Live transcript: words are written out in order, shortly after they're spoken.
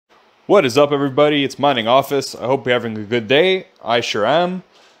What is up, everybody? It's Mining Office. I hope you're having a good day. I sure am.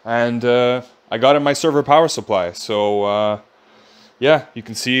 And I got in my server power supply. So yeah, you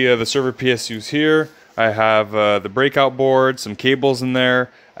can see the server PSUs here. I have the breakout board, some cables in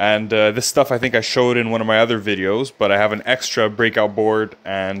there, and this stuff I think I showed in one of my other videos, but I have an extra breakout board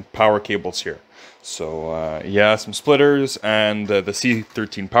and power cables here. So yeah, some splitters and the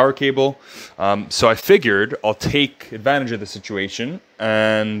C13 power cable. So I figured I'll take advantage of the situation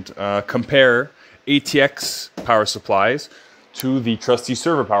and compare ATX power supplies to the trusty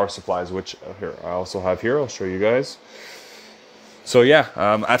server power supplies, which here I also have here. I'll show you guys. So yeah,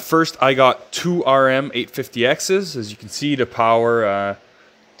 at first I got two RM850Xs, as you can see, to power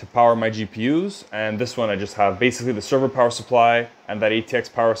my GPUs, and this one I just have basically the server power supply, and that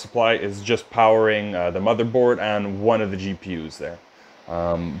ATX power supply is just powering the motherboard and one of the GPUs there.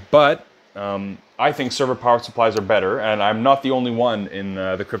 But I think server power supplies are better, and I'm not the only one in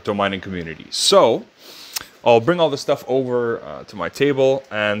the crypto mining community. So I'll bring all this stuff over to my table,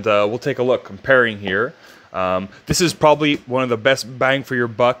 and we'll take a look comparing here. This is probably one of the best bang for your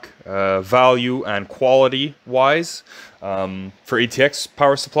buck value and quality wise for ATX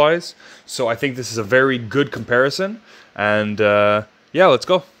power supplies. So I think this is a very good comparison, and yeah, let's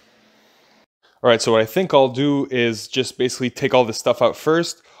go. All right, so what I think I'll do is just basically take all this stuff out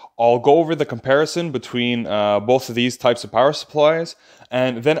first. I'll go over the comparison between both of these types of power supplies,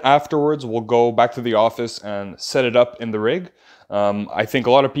 and then afterwards we'll go back to the office and set it up in the rig. I think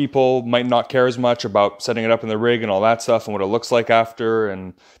a lot of people might not care as much about setting it up in the rig and all that stuff and what it looks like after,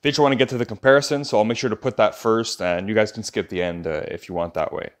 and they just want to get to the comparison, so I'll make sure to put that first, and you guys can skip the end if you want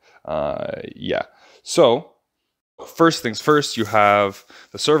that way. Yeah, so first things first, you have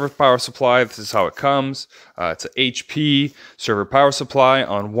the server power supply. This is how it comes. It's an HP server power supply.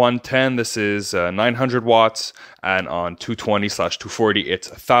 On 110, this is 900 watts, and on 220/240, it's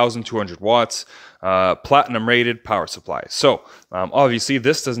 1,200 watts. Platinum rated power supply. So obviously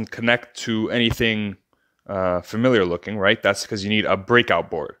this doesn't connect to anything familiar looking, right? That's because you need a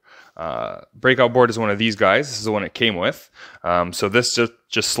breakout board. Breakout board is one of these guys. This is the one it came with. So this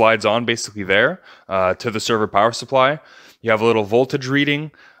just slides on basically there to the server power supply. You have a little voltage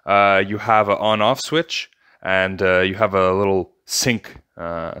reading. You have an on-off switch, and you have a little sync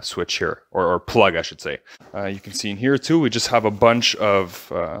switch here, or plug, I should say. You can see in here too, we just have a bunch of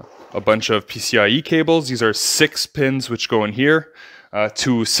PCIe cables. These are 6 pins which go in here,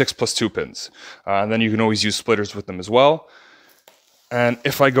 to 6+2 pins. And then you can always use splitters with them as well. And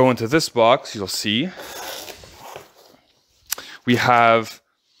if I go into this box, you'll see we have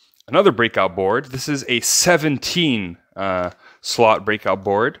another breakout board. This is a 17 slot breakout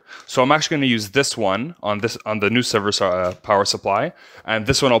board. So I'm actually going to use this one on the new server power supply, and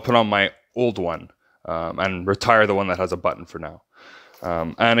this one I'll put on my old one and retire the one that has a button for now.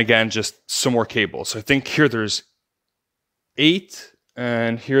 And again, just some more cables. So I think here there's 8,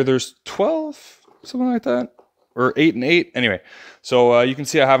 and here there's 12, something like that. Or 8 and 8. Anyway, so you can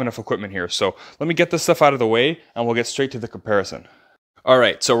see I have enough equipment here. So let me get this stuff out of the way, and we'll get straight to the comparison. All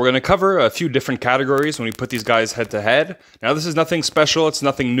right, so we're going to cover a few different categories when we put these guys head to head. Now, this is nothing special. It's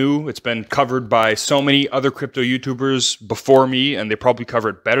nothing new. It's been covered by so many other crypto YouTubers before me, and they probably cover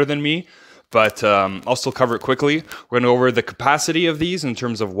it better than me. But I'll still cover it quickly. We're going to go over the capacity of these in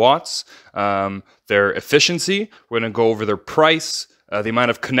terms of watts, their efficiency. We're going to go over their price, the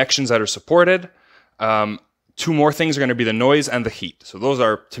amount of connections that are supported. Two more things are going to be the noise and the heat. So those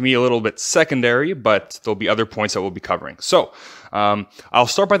are, to me, a little bit secondary, but there'll be other points that we'll be covering. So I'll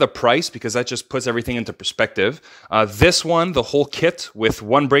start by the price, because that just puts everything into perspective. This one, the whole kit with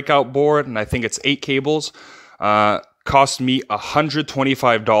one breakout board, and I think it's 8 cables, cost me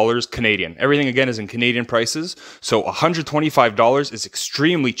 $125 Canadian. Everything, again, is in Canadian prices. So $125 is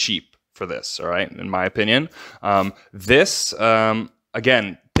extremely cheap for this, all right, in my opinion.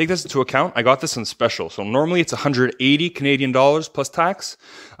 Again, take this into account. I got this on special. So normally it's 180 Canadian dollars plus tax.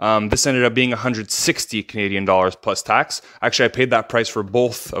 This ended up being 160 Canadian dollars plus tax. Actually, I paid that price for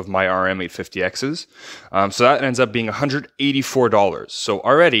both of my RM850Xs. So that ends up being $184. So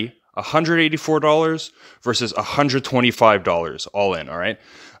already $184 versus $125 all in, all right?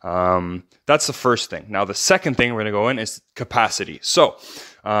 That's the first thing. Now, the second thing we're going to go in is capacity. So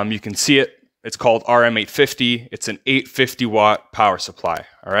you can see it. It's called RM850. It's an 850 watt power supply,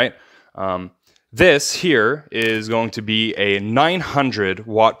 all right? This here is going to be a 900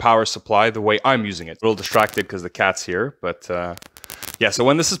 watt power supply the way I'm using it. A little distracted because the cat's here, but yeah, so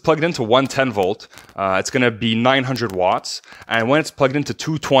when this is plugged into 110 volt, it's going to be 900 watts. And when it's plugged into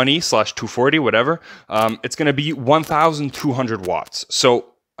 220/240, whatever, it's going to be 1,200 watts. So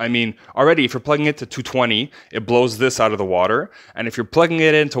I mean, already if you're plugging it to 220, it blows this out of the water. And if you're plugging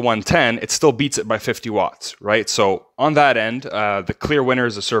it into 110, it still beats it by 50 watts, right? So on that end, the clear winner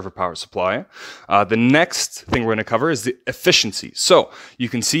is the server power supply. The next thing we're going to cover is the efficiency. So you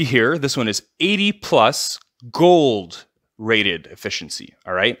can see here, this one is 80 plus gold rated efficiency,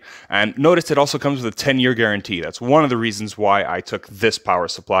 all right? And notice it also comes with a 10-year guarantee. That's one of the reasons why I took this power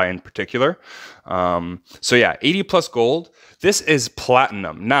supply in particular. So yeah, 80 plus gold. This is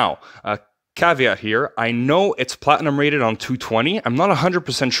platinum. Now, caveat here, I know it's platinum rated on 220. I'm not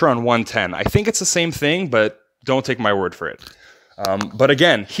 100% sure on 110. I think it's the same thing, but don't take my word for it. But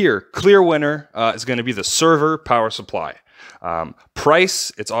again, here, clear winner is going to be the server power supply.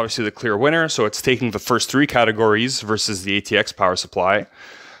 Price, it's obviously the clear winner, so it's taking the first three categories versus the ATX power supply.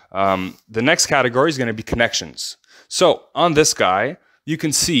 The next category is going to be connections. So on this guy, you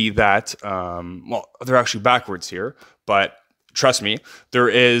can see that, well, they're actually backwards here, but trust me, there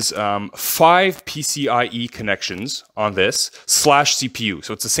is 5 PCIe connections on this slash CPU.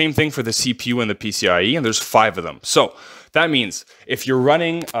 So it's the same thing for the CPU and the PCIe, and there's 5 of them. So that means if you're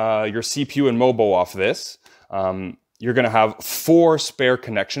running your CPU and MOBO off this, you're going to have 4 spare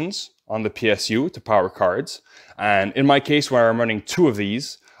connections on the PSU to power cards. And in my case, where I'm running 2 of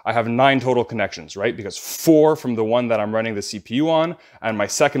these, I have 9 total connections, right? Because 4 from the one that I'm running the CPU on, and my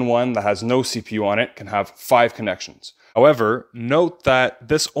second one that has no CPU on it can have 5 connections. However, note that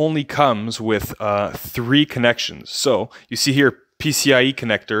this only comes with 3 connections. So you see here, PCIe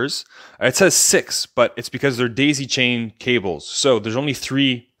connectors. It says 6, but it's because they're daisy chain cables. So there's only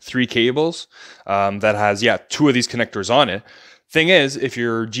three cables that has, 2 of these connectors on it. Thing is, if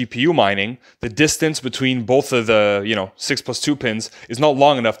you're GPU mining, the distance between both of the 6+2 pins is not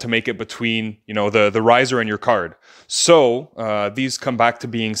long enough to make it between the riser and your card. So these come back to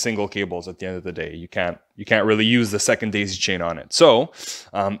being single cables at the end of the day. You can't really use the second daisy chain on it. So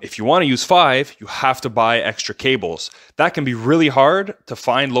if you want to use 5, you have to buy extra cables. That can be really hard to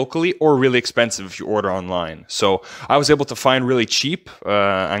find locally or really expensive if you order online. So I was able to find really cheap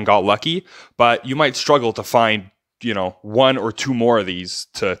and got lucky, but you might struggle to find 1 or 2 more of these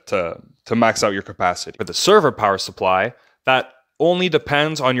to max out your capacity. But the server power supply, that only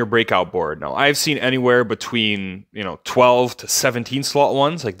depends on your breakout board. Now, I've seen anywhere between 12 to 17 slot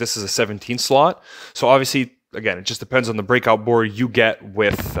ones. Like this is a 17 slot. So obviously, again, it just depends on the breakout board you get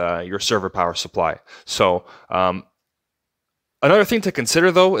with your server power supply. So another thing to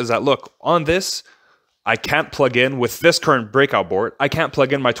consider though is that, look, on this, I can't plug in with this current breakout board. I can't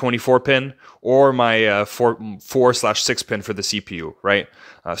plug in my 24 pin or my 4/6 pin for the CPU, right?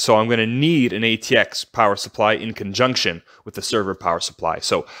 So I'm going to need an ATX power supply in conjunction with the server power supply.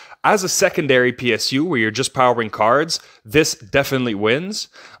 So as a secondary PSU where you're just powering cards, this definitely wins.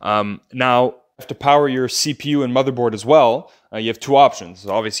 Now, to power your CPU and motherboard as well, you have 2 options.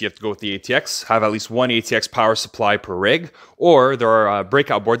 So obviously, you have to go with the ATX, have at least one ATX power supply per rig, or there are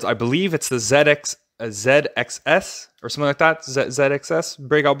breakout boards. I believe it's the ZXS or something like that, ZXS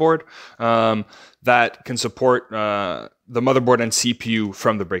breakout board that can support the motherboard and CPU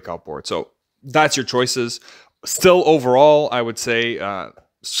from the breakout board. So that's your choices. Still, overall, I would say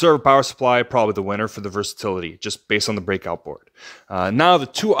server power supply probably the winner for the versatility, just based on the breakout board. Now, the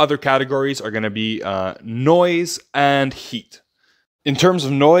 2 other categories are going to be noise and heat. In terms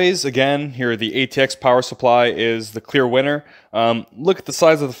of noise, again, here the ATX power supply is the clear winner. Look at the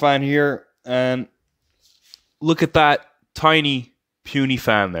size of the fan here, and look at that tiny, puny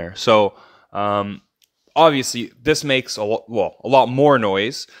fan there. So, obviously, this makes a lot more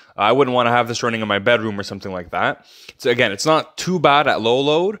noise. I wouldn't want to have this running in my bedroom or something like that. So again, it's not too bad at low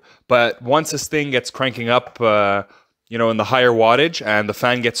load, but once this thing gets cranking up, in the higher wattage and the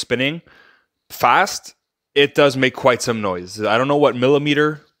fan gets spinning fast, it does make quite some noise. I don't know what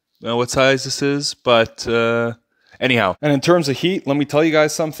millimeter, what size this is, but anyhow. And in terms of heat, let me tell you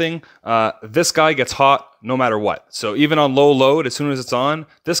guys something. This guy gets hot no matter what. So even on low load, as soon as it's on,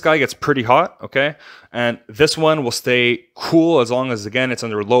 this guy gets pretty hot, okay? And this one will stay cool as long as, again, it's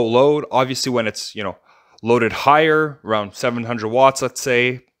under low load. Obviously, when it's, loaded higher, around 700 watts, let's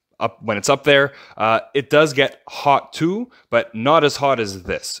say, when it's up there, it does get hot too, but not as hot as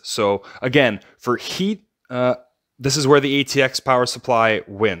this. So again, for heat, this is where the ATX power supply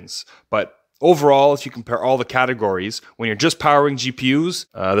wins. But overall, if you compare all the categories, when you're just powering GPUs,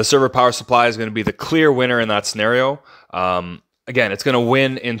 the server power supply is going to be the clear winner in that scenario. Again, it's going to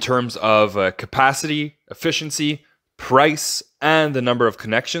win in terms of capacity, efficiency, price, and the number of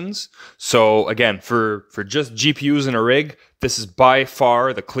connections. So again, for just GPUs in a rig, this is by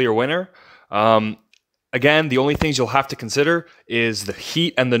far the clear winner. Again, the only things you'll have to consider is the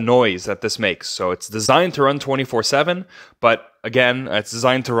heat and the noise that this makes. So it's designed to run 24/7, but again, it's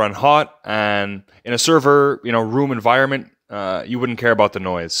designed to run hot, and in a server, room environment, you wouldn't care about the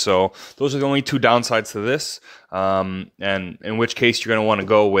noise. So those are the only two downsides to this, and in which case you're going to want to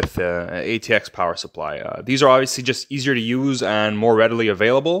go with ATX Power Supply. These are obviously just easier to use and more readily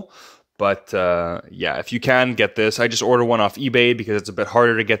available. But yeah, if you can get this, I just ordered one off eBay because it's a bit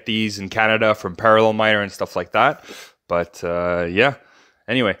harder to get these in Canada from Parallel Miner and stuff like that. But yeah,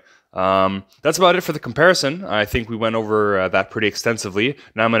 anyway, that's about it for the comparison. I think we went over that pretty extensively.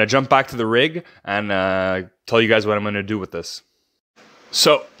 Now I'm going to jump back to the rig and tell you guys what I'm going to do with this.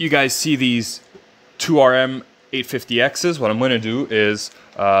 So you guys see these 2RM 850Xs. What I'm going to do is,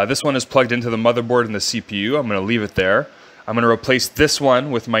 this one is plugged into the motherboard and the CPU. I'm going to leave it there. I'm going to replace this one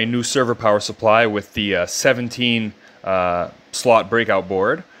with my new server power supply with the 17 slot breakout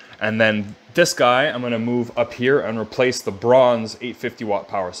board. And then this guy, I'm going to move up here and replace the bronze 850 watt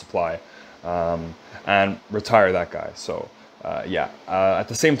power supply and retire that guy. So yeah, at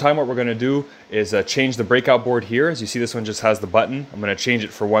the same time, what we're going to do is change the breakout board here. As you see, this one just has the button. I'm going to change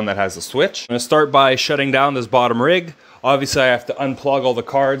it for one that has the switch. I'm going to start by shutting down this bottom rig. Obviously, I have to unplug all the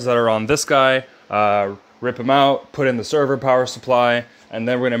cards that are on this guy, rip them out, put in the server power supply, and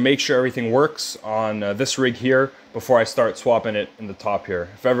then we're going to make sure everything works on this rig here before I start swapping it in the top here.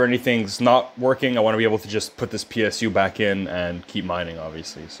 If ever anything's not working, I want to be able to just put this PSU back in and keep mining,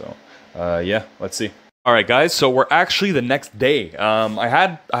 obviously. So yeah, let's see. All right, guys, so we're actually the next day. I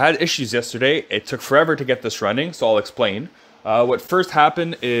had issues yesterday. It took forever to get this running, so I'll explain. What first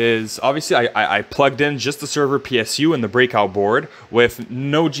happened is, obviously, I plugged in just the server PSU and the breakout board with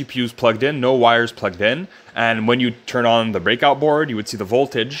no GPUs plugged in, no wires plugged in. And when you turn on the breakout board, you would see the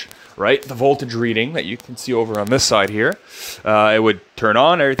voltage, right? The voltage reading that you can see over on this side here. It would turn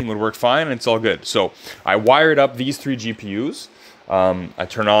on, everything would work fine, and it's all good. So I wired up these 3 GPUs. I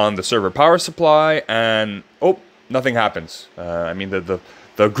turn on the server power supply, and oh, nothing happens. I mean, the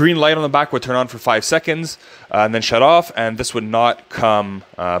green light on the back would turn on for 5 seconds and then shut off, and this would not come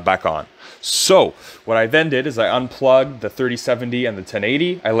back on. So what I then did is I unplugged the 3070 and the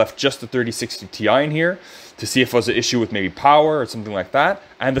 1080. I left just the 3060 Ti in here to see if it was an issue with maybe power or something like that.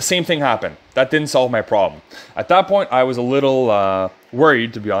 And the same thing happened. That didn't solve my problem. At that point, I was a little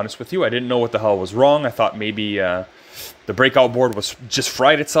worried, to be honest with you. I didn't know what the hell was wrong. I thought maybe the breakout board was just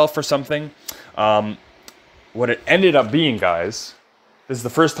fried itself or something. What it ended up being, guys, this is the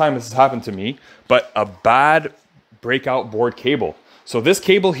first time this has happened to me, but a bad breakout board cable. So this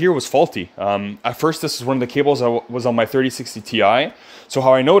cable here was faulty. At first, this is one of the cables that was on my 3060 Ti. So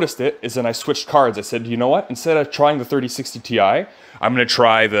how I noticed it is then I switched cards. I said, you know what? Instead of trying the 3060 Ti, I'm going to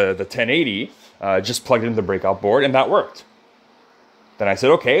try the 1080, just plugged into the breakout board, and that worked. Then I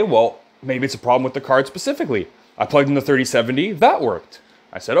said, okay, well, maybe it's a problem with the card specifically. I plugged in the 3070, that worked.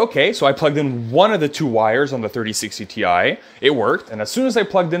 I said, okay, so I plugged in one of the 2 wires on the 3060 Ti. It worked, and as soon as I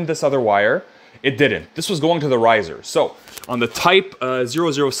plugged in this other wire, it didn't. This was going to the riser. So on the type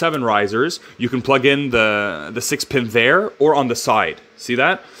 007 risers, you can plug in the 6-pin there or on the side. See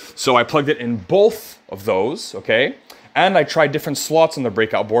that? So I plugged it in both of those, okay? And I tried different slots on the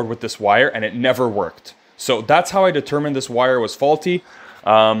breakout board with this wire, and it never worked. So that's how I determined this wire was faulty.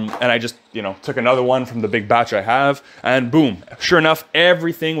 And I just, took another one from the big batch I have, and boom, sure enough,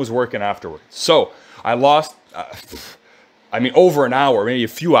 everything was working afterwards. So I lost, over an hour, maybe a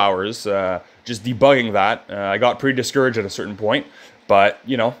few hours, just debugging that. I got pretty discouraged at a certain point, but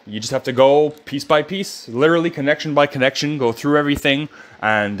you just have to go piece by piece, literally connection by connection, go through everything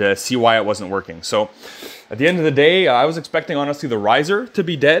and see why it wasn't working. So at the end of the day, I was expecting, honestly, the riser to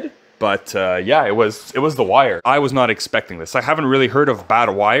be dead. But yeah, it was the wire. I was not expecting this. I haven't really heard of bad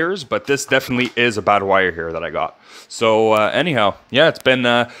wires, but this definitely is a bad wire here that I got. So anyhow, yeah, it's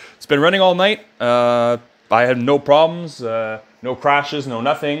been running all night. I had no problems, no crashes, no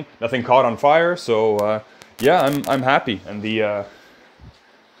nothing caught on fire. So yeah, I'm happy. And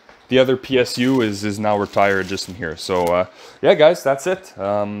the other PSU is now retired just in here. So yeah, guys, that's it.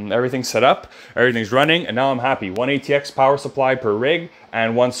 Everything's set up, everything's running, and now I'm happy. 1 ATX power supply per rig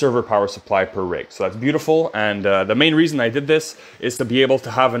and 1 server power supply per rig. So that's beautiful. And the main reason I did this is to be able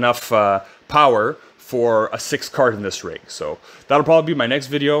to have enough power for a 6 card in this rig. So that'll probably be my next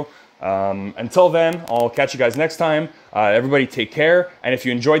video. Until then, I'll catch you guys next time. Everybody take care. And if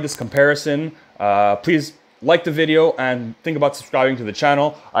you enjoyed this comparison, please like the video and think about subscribing to the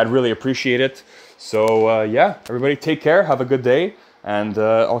channel. I'd really appreciate it. So yeah, everybody take care, have a good day, and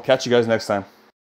I'll catch you guys next time.